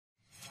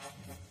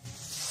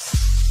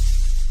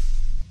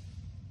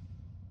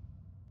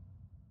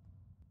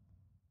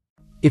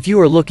If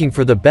you are looking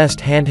for the best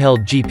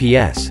handheld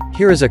GPS,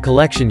 here is a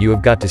collection you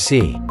have got to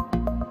see.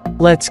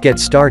 Let's get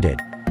started.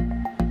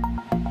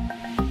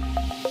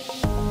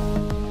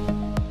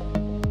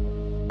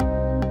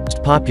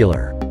 Most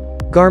popular.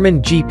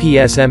 Garmin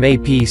GPS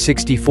MAP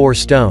 64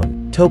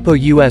 Stone, Topo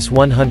US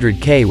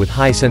 100K with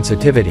high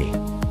sensitivity.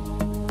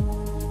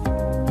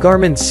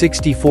 Garmin's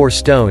 64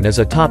 Stone is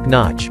a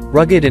top-notch,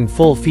 rugged and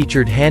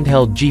full-featured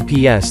handheld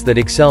GPS that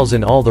excels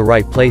in all the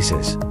right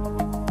places.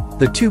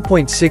 The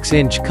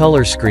 2.6-inch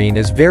color screen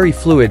is very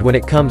fluid when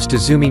it comes to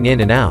zooming in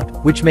and out,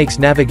 which makes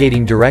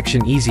navigating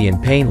direction easy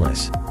and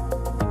painless.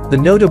 The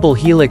notable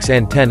Helix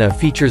antenna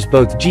features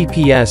both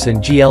GPS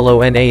and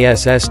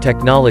GLONASS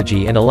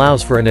technology and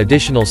allows for an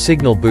additional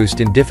signal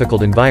boost in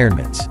difficult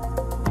environments.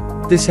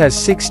 This has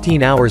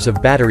 16 hours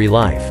of battery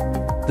life.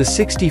 The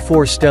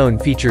 64 Stone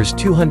features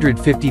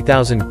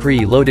 250,000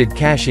 pre-loaded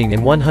caching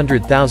and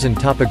 100,000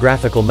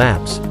 topographical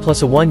maps,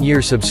 plus a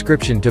 1-year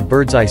subscription to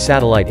bird's-eye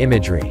satellite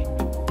imagery.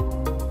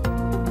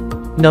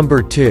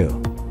 Number 2.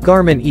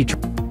 Garmin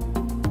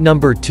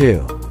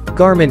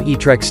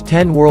eTrex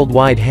 10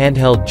 Worldwide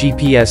Handheld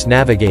GPS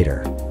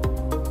Navigator.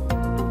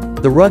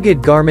 The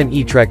rugged Garmin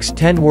eTrex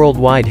 10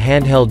 Worldwide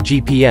Handheld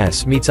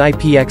GPS meets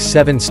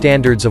IPX7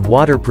 standards of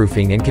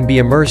waterproofing and can be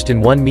immersed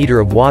in 1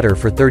 meter of water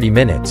for 30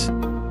 minutes.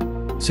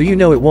 So you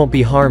know it won't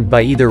be harmed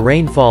by either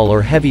rainfall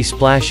or heavy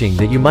splashing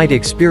that you might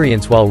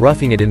experience while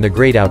roughing it in the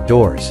great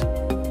outdoors.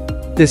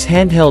 This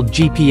handheld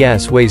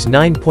GPS weighs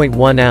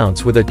 9.1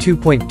 ounce with a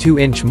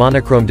 2.2-inch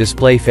monochrome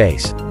display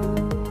face.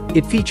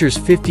 It features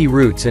 50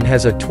 routes and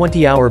has a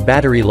 20-hour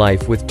battery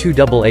life with 2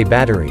 AA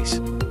batteries.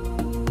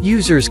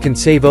 Users can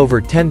save over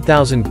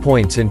 10,000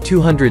 points and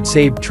 200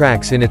 saved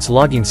tracks in its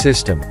logging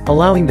system,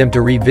 allowing them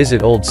to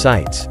revisit old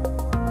sites.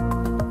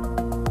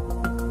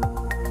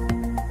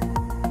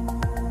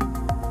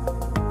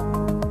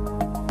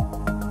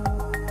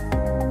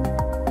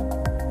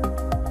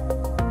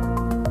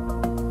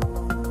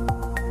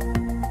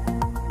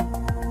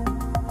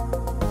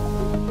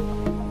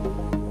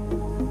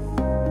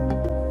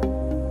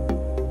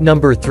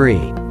 Number 3.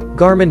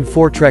 Garmin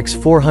Fortrex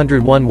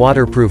 401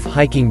 Waterproof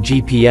Hiking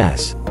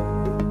GPS.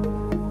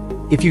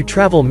 If you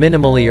travel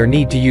minimally or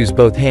need to use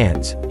both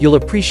hands, you'll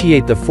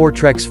appreciate the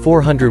Fortrex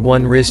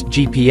 401 Wrist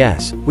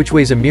GPS, which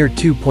weighs a mere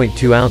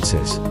 2.2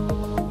 ounces.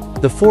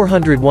 The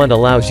 401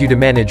 allows you to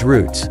manage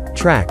routes,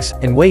 tracks,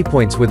 and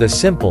waypoints with a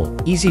simple,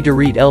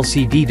 easy-to-read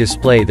LCD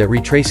display that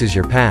retraces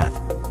your path.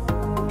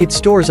 It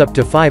stores up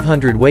to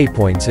 500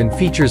 waypoints and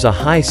features a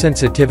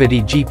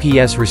high-sensitivity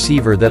GPS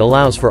receiver that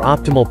allows for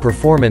optimal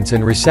performance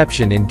and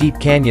reception in deep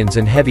canyons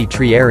and heavy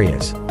tree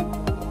areas.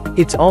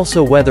 It's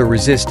also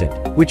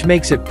weather-resistant, which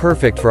makes it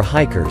perfect for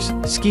hikers,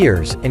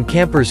 skiers, and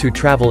campers who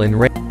travel in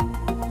rain.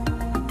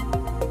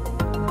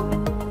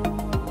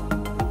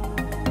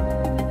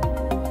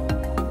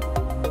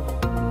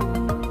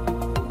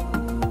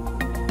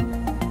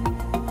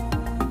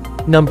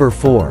 Number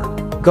 4.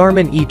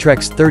 Garmin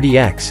eTrex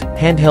 30X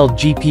Handheld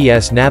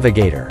GPS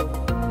Navigator.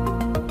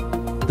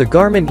 The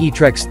Garmin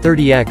eTrex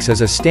 30X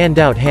is a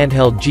standout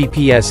handheld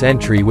GPS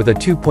entry with a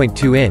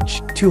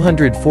 2.2-inch,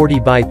 240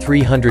 by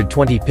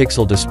 320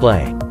 pixel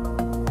display.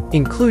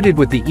 Included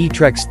with the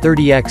eTrex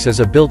 30X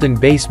is a built-in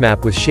base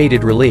map with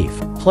shaded relief,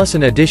 plus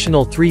an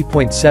additional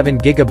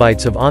 3.7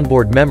 GB of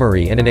onboard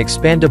memory and an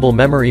expandable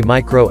memory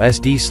micro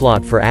SD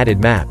slot for added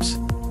maps.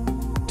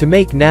 To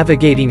make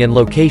navigating and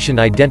location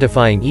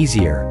identifying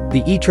easier,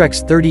 the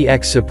eTrex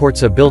 30X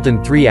supports a built-in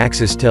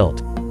 3-axis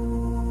tilt.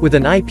 With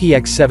an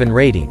IPX7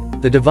 rating,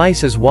 the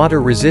device is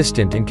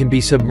water-resistant and can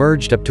be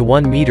submerged up to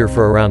 1 meter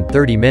for around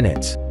 30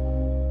 minutes.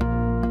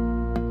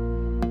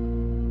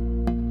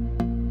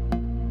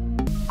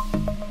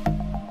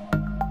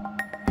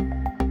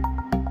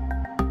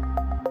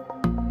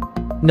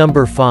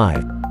 Number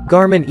 5.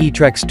 Garmin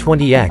eTrex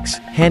 20X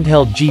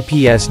Handheld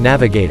GPS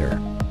Navigator.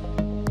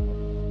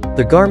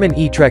 The Garmin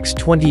eTrex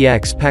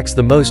 20X packs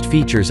the most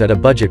features at a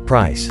budget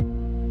price.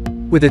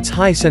 With its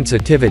high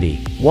sensitivity,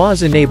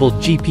 WAAS-enabled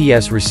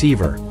GPS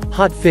receiver,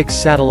 hotfix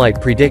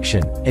satellite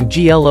prediction, and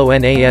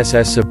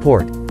GLONASS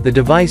support, the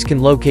device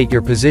can locate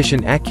your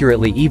position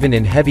accurately even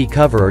in heavy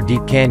cover or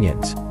deep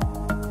canyons.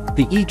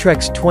 The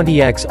eTrex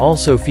 20X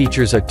also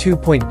features a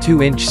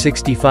 2.2-inch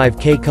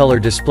 65K color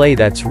display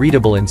that's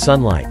readable in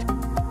sunlight.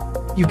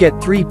 You get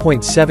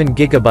 3.7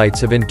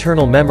 GB of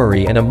internal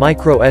memory and a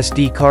micro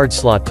SD card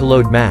slot to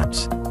load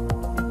maps.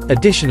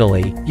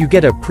 Additionally, you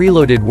get a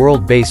preloaded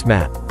world base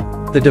map.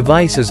 The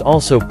device is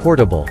also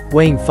portable,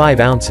 weighing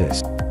 5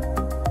 ounces.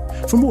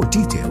 For more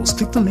details,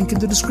 click the link in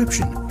the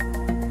description.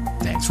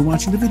 Thanks for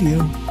watching the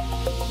video.